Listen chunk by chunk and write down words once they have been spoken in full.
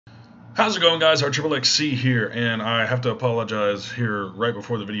How's it going, guys? RAGINxxC here, and I have to apologize here right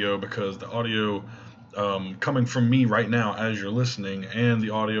before the video because the audio coming from me right now as you're listening and the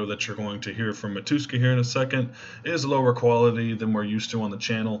audio that you're going to hear from Matuska here in a second is lower quality than we're used to on the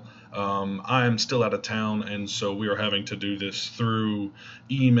channel. I am still out of town, and so we are having to do this through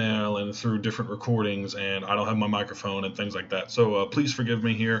email and through different recordings, and I don't have my microphone and things like that. So please forgive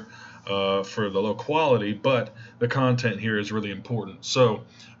me here for the low quality, but the content here is really important. So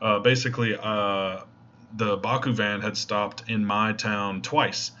basically, the Bakuvan had stopped in my town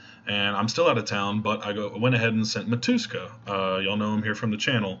twice, and I'm still out of town, but went ahead and sent Matuska. Y'all know him here from the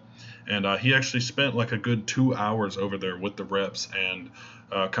channel, and he actually spent like a good 2 hours over there with the reps and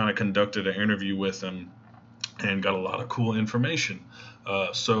kind of conducted an interview with them and got a lot of cool information.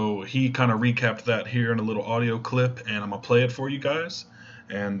 So he kind of recapped that here in a little audio clip, and I'm gonna play it for you guys.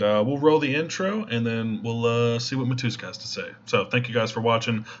 And we'll roll the intro, and then we'll see what Matuska has to say. So thank you guys for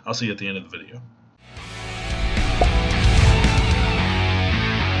watching. I'll see you at the end of the video.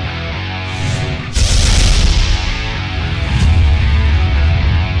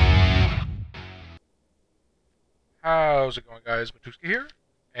 How's it going, guys? Matuska here,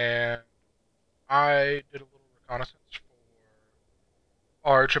 and I did a little reconnaissance for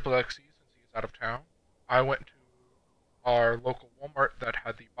our RAGINxxC since he's out of town. I went to our local Walmart that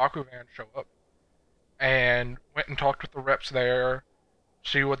had the Bakuvan show up, and went and talked with the reps there,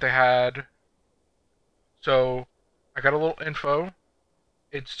 see what they had. So, I got a little info.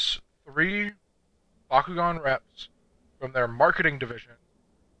 It's 3 Bakugan reps from their marketing division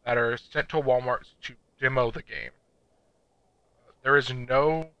that are sent to Walmart to demo the game. There is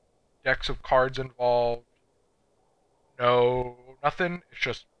no decks of cards involved. No, nothing. It's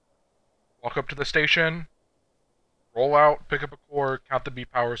just walk up to the station, roll out, pick up a core, count the B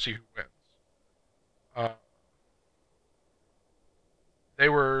power, see who wins. They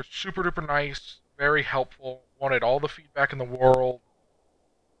were super duper nice, very helpful, wanted all the feedback in the world,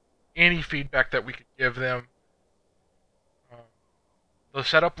 any feedback that we could give them. The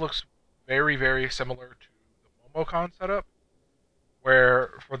setup looks very, very similar to the Momocon setup,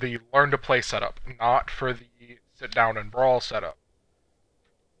 where for the learn to play setup, not for the sit down and brawl setup.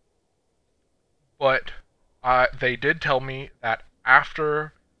 But they did tell me that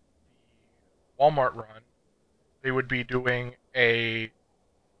after the Walmart run, they would be doing a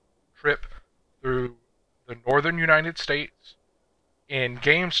trip through the northern United States in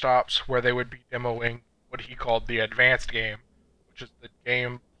Gamestops, where they would be demoing what he called the advanced game, which is the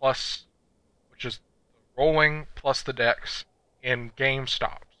game plus, which is the rolling plus the decks in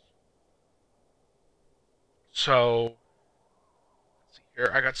Gamestops. So, let's see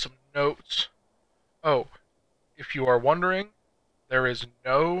here, I got some notes. Oh, if you are wondering, they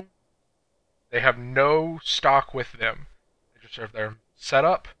have no stock with them. They just have their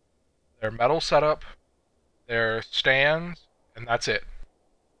setup, their metal setup, their stands, and that's it.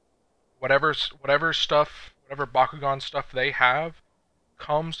 Whatever stuff, whatever Bakugan stuff they have,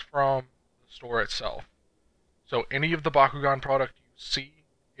 comes from the store itself. So any of the Bakugan product you see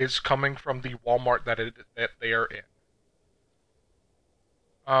is coming from the Walmart that they are in.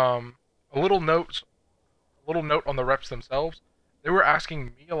 A little note on the reps themselves. They were asking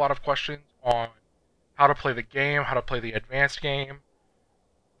me a lot of questions on how to play the game, how to play the advanced game,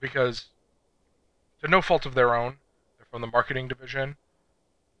 because to no fault of their own, they're from the marketing division.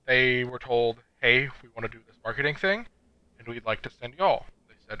 They were told, hey, we want to do this marketing thing, and we'd like to send y'all.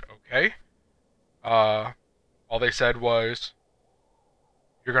 They said, okay. All they said was,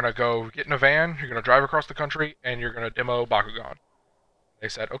 you're going to go get in a van, you're going to drive across the country, and you're going to demo Bakugan. They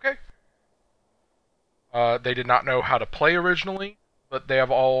said, okay. They did not know how to play originally, but they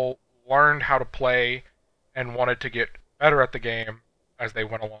have all learned how to play and wanted to get better at the game as they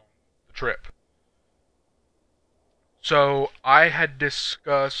went along the trip. So I had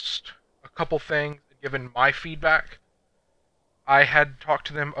discussed a couple things, given my feedback. I had talked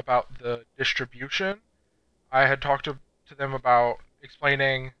to them about the distribution. I had talked to them about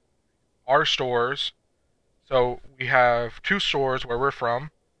explaining our stores. So we have 2 stores where we're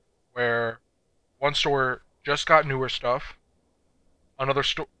from, where one store just got newer stuff, another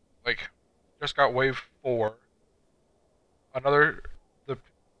store just got wave 4. The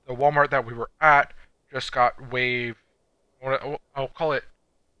Walmart that we were at just got wave, I'll call it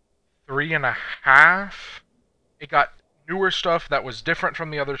 3.5. It got newer stuff that was different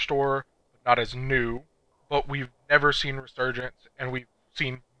from the other store, but not as new. But we've never seen resurgence, and we've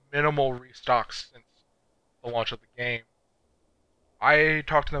seen minimal restocks since the launch of the game. I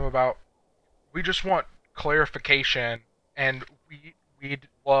talked to them about, we just want clarification, and we'd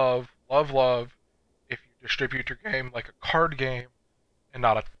love if you distribute your game like a card game and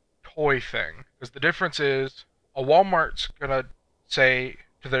not a toy thing. Because the difference is, a Walmart's gonna say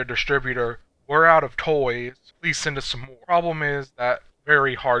to their distributor, we're out of toys, please send us some more. Problem is that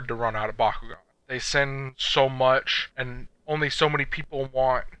very hard to run out of Bakugan. They send so much, and only so many people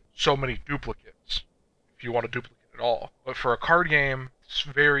want so many duplicates, if you want a duplicate at all. But for a card game, it's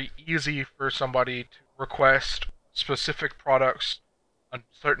very easy for somebody to request specific products a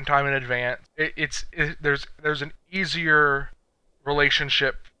certain time in advance. There's an easier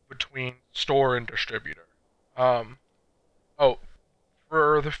relationship between store and distributor. Oh,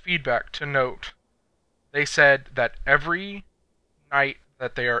 for the feedback to note, they said that every night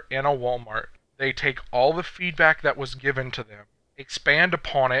that they are in a Walmart, they take all the feedback that was given to them, expand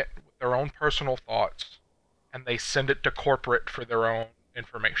upon it with their own personal thoughts, and they send it to corporate for their own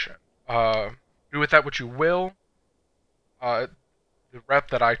information. Do with that what you will. The rep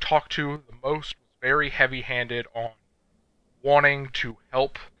that I talked to the most was very heavy-handed on wanting to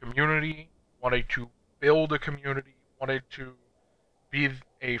help community, wanting to build a community, wanted to be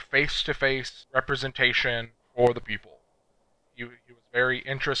a face-to-face representation for the people. He was very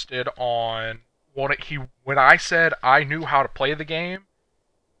interested on when I said I knew how to play the game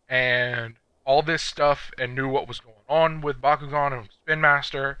and all this stuff and knew what was going on with Bakugan and Spin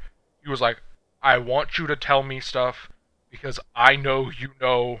Master, he was like, I want you to tell me stuff because I know you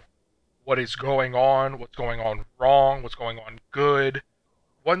know what is going on, what's going on wrong, what's going on good.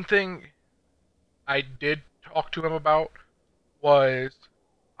 One thing I did talk to him about was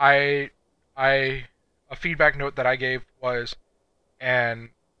a feedback note that I gave was an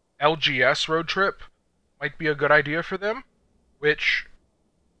LGS road trip might be a good idea for them, which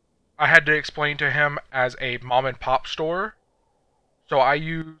I had to explain to him as a mom and pop store. So I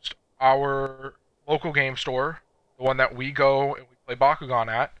used our local game store, the one that we go and we play Bakugan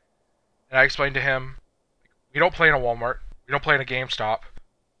at, and I explained to him, we don't play in a Walmart, we don't play in a GameStop,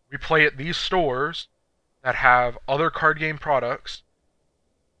 we play at these stores that have other card game products,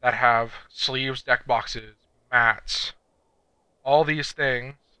 that have sleeves, deck boxes, mats, all these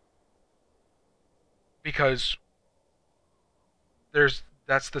things, because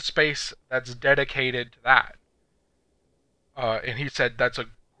that's the space that's dedicated to that. And he said that's a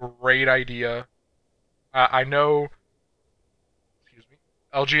great idea. I know,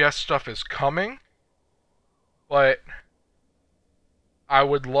 LGS stuff is coming, but I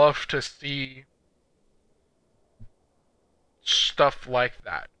would love to see stuff like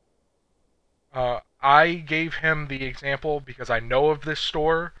that. I gave him the example because I know of this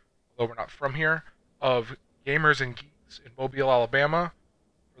store, although we're not from here, of Gamers and Geeks in Mobile, Alabama.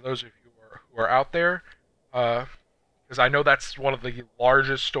 For those of you who are out there, because I know that's one of the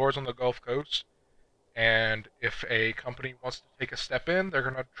largest stores on the Gulf Coast. And if a company wants to take a step in, they're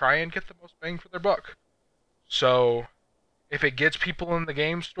going to try and get the most bang for their buck. So, if it gets people in the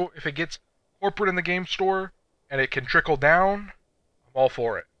game store, if it gets corporate in the game store, and it can trickle down, I'm all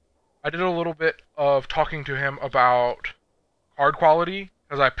for it. I did a little bit of talking to him about card quality,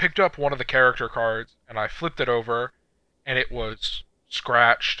 because I picked up one of the character cards, and I flipped it over, and it was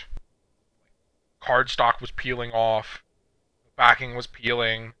scratched. Cardstock was peeling off, the backing was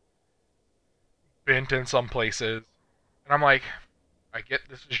peeling, bent in some places, and I'm like, I get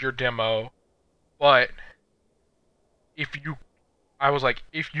this is your demo, but if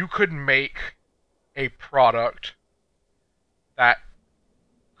you could make a product that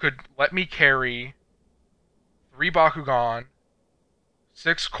could let me carry 3 Bakugan,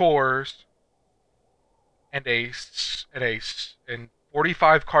 6 cores, and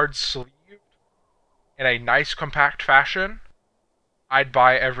 45 cards sleeved in a nice compact fashion, I'd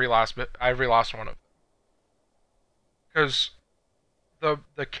buy every last one of them. Because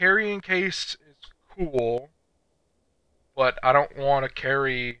the carrying case is cool, but I don't want to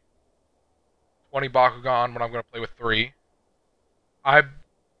carry 20 Bakugan when I'm going to play with 3. I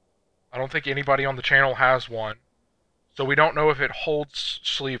don't think anybody on the channel has one, so we don't know if it holds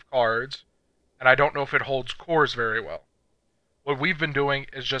sleeve cards, and I don't know if it holds cores very well. What we've been doing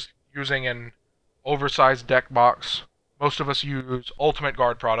is just using an oversized deck box. Most of us use Ultimate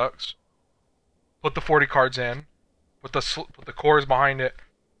Guard products. Put the 40 cards in, put the cores behind it,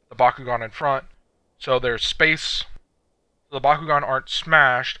 the Bakugan in front, so there's space. So the Bakugan aren't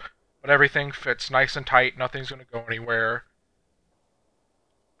smashed, but everything fits nice and tight. Nothing's going to go anywhere.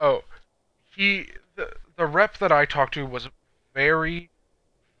 Oh, the rep that I talked to was very,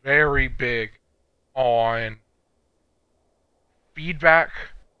 very big on feedback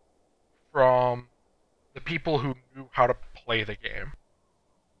from the people who knew how to play the game.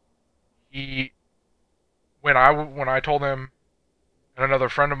 When I told him, and another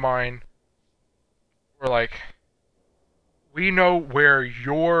friend of mine were like, we know where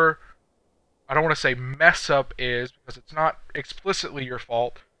your I don't want to say mess up is, because it's not explicitly your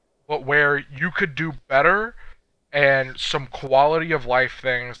fault, but where you could do better and some quality of life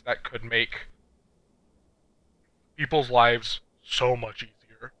things that could make people's lives so much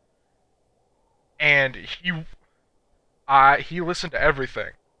easier. And he listened to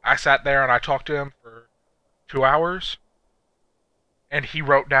everything. I sat there and I talked to him for 2 hours, and he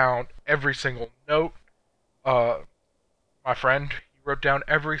wrote down every single note. My friend, he wrote down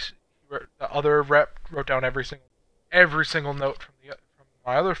the other rep wrote down every single note from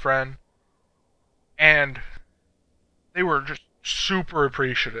my other friend, and they were just super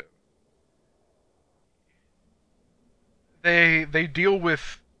appreciative. They deal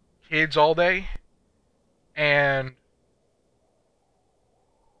with kids all day, and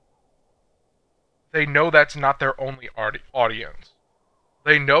they know that's not their only audience.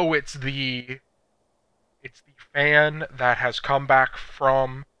 They know it's the fan that has come back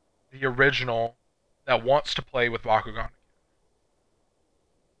from the original that wants to play with Bakugan.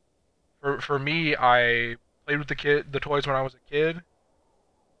 For me, I played with the toys when I was a kid.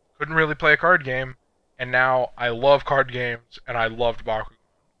 Couldn't really play a card game, and now I love card games and I loved Bakugan.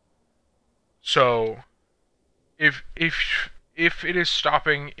 So, if it is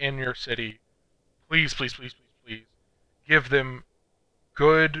stopping in your city, please, please, please, please, please, give them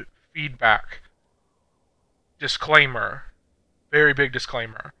good feedback. Disclaimer, very big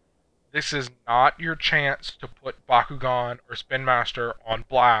disclaimer. This is not your chance to put Bakugan or Spin Master on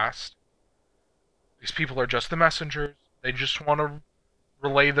blast. These people are just the messengers. They just want to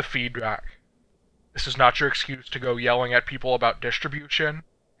relay the feedback. This is not your excuse to go yelling at people about distribution,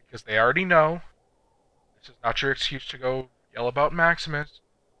 because they already know. This is not your excuse to go yell about Maximus,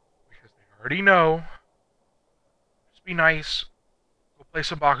 because they already know. Just be nice. Go play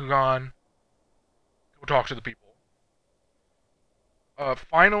some Bakugan. Go talk to the people.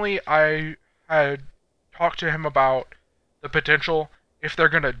 Finally, I had talked to him about the potential, if they're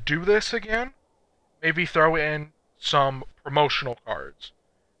going to do this again, maybe throw in some promotional cards.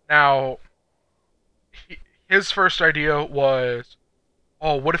 Now, his first idea was,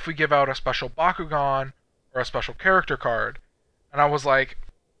 oh, what if we give out a special Bakugan or a special character card? And I was like,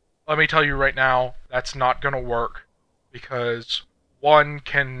 let me tell you right now, that's not going to work, because you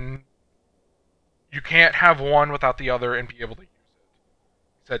can't have one without the other and be able to use it.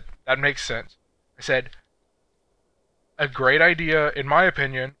 He said, that makes sense. I said, a great idea, in my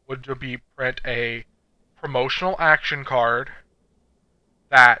opinion, would be print a promotional action card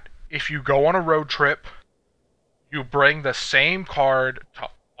that if you go on a road trip, you bring the same card to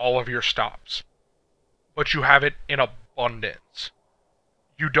all of your stops, but you have it in abundance.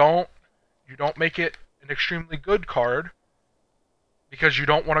 You don't make it an extremely good card, because you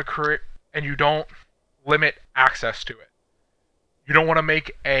don't want to create, and you don't limit access to it. You don't want to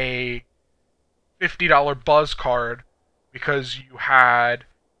make a $50 buzz card because you had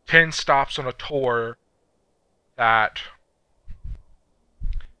 10 stops on a tour that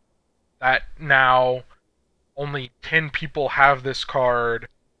now only 10 people have this card,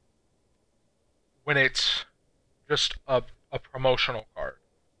 when it's just a promotional card.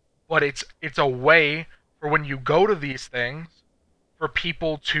 But it's a way for when you go to these things for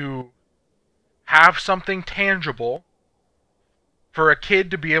people to have something tangible, for a kid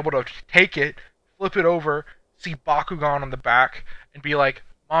to be able to take it, flip it over, see Bakugan on the back, and be like,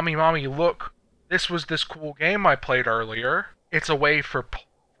 Mommy, look, this was this cool game I played earlier. It's a way for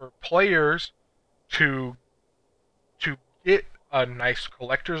players to get a nice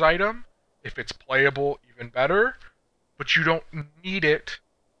collector's item. If it's playable, even better, but you don't need it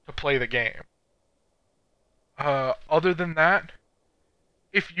to play the game. Other than that,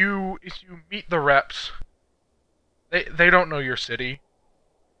 if you meet the reps, they don't know your city.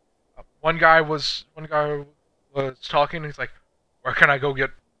 One guy was talking, and he's like, where can I go get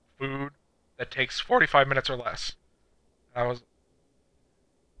food that takes 45 minutes or less? And I was,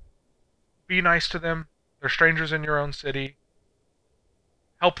 be nice to them. They're strangers in your own city.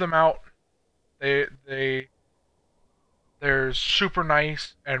 Help them out. They're super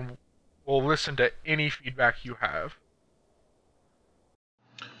nice and will listen to any feedback you have.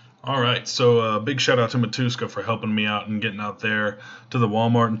 All right, so big shout out to Matuska for helping me out and getting out there to the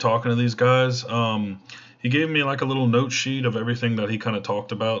Walmart and talking to these guys. He gave me like a little note sheet of everything that he kind of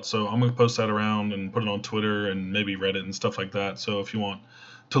talked about, so I'm going to post that around and put it on Twitter and maybe Reddit and stuff like that. So if you want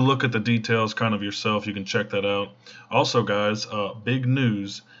to look at the details kind of yourself, you can check that out. Also, guys, big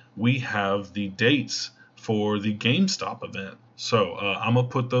news, we have the dates for the Gamestop event. So I'm going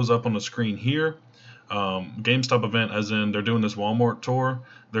to put those up on the screen here. GameStop event, as in they're doing this Walmart tour.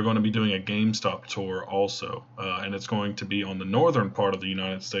 They're going to be doing a GameStop tour also, and it's going to be on the northern part of the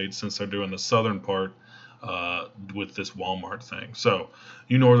United States since they're doing the southern part with this Walmart thing. So,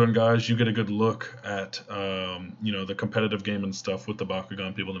 you northern guys, you get a good look at the competitive gaming stuff with the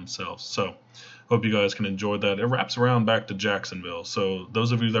Bakugan people themselves. So, hope you guys can enjoy that. It wraps around back to Jacksonville. So,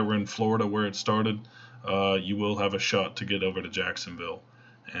 those of you that were in Florida where it started, you will have a shot to get over to Jacksonville,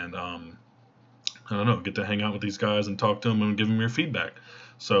 and I don't know, get to hang out with these guys and talk to them and give them your feedback.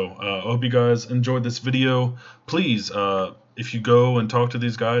 So I hope you guys enjoyed this video. Please, if you go and talk to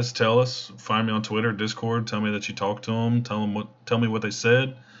these guys, tell us. Find me on Twitter, Discord. Tell me that you talked to them. Tell me what they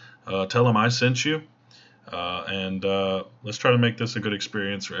said. Tell them I sent you. And let's try to make this a good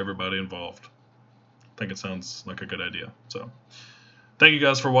experience for everybody involved. I think it sounds like a good idea. So thank you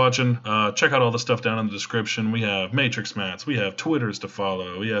guys for watching. Check out all the stuff down in the description. We have Matrix Mats. We have Twitters to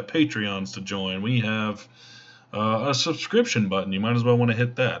follow. We have Patreons to join. We have a subscription button. You might as well want to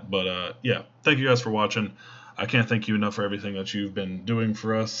hit that. But yeah, thank you guys for watching. I can't thank you enough for everything that you've been doing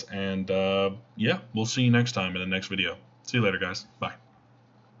for us. And yeah, we'll see you next time in the next video. See you later, guys. Bye.